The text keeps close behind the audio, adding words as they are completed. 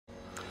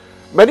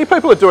Many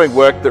people are doing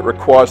work that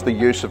requires the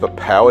use of a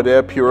powered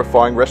air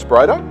purifying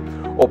respirator,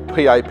 or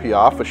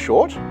PAPR for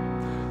short.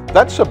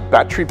 That's a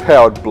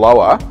battery-powered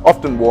blower,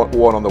 often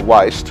worn on the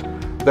waist,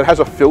 that has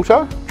a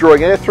filter,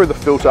 drawing air through the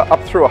filter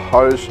up through a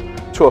hose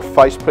to a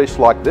facepiece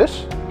like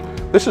this.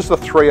 This is the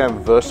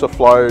 3M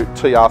Versaflo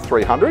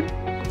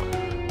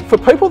TR-800. For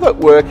people that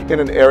work in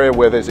an area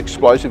where there's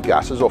explosive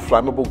gases or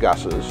flammable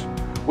gases,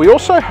 we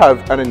also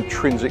have an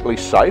Intrinsically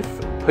Safe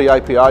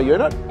PAPR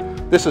unit.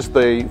 This is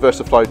the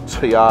Versaflo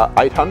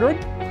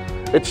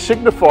TR-800. It's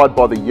signified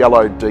by the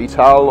yellow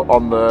detail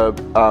on the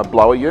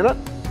blower unit.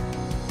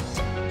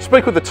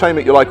 Speak with the team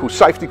at your local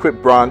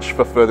SafetyQuip branch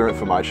for further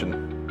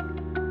information.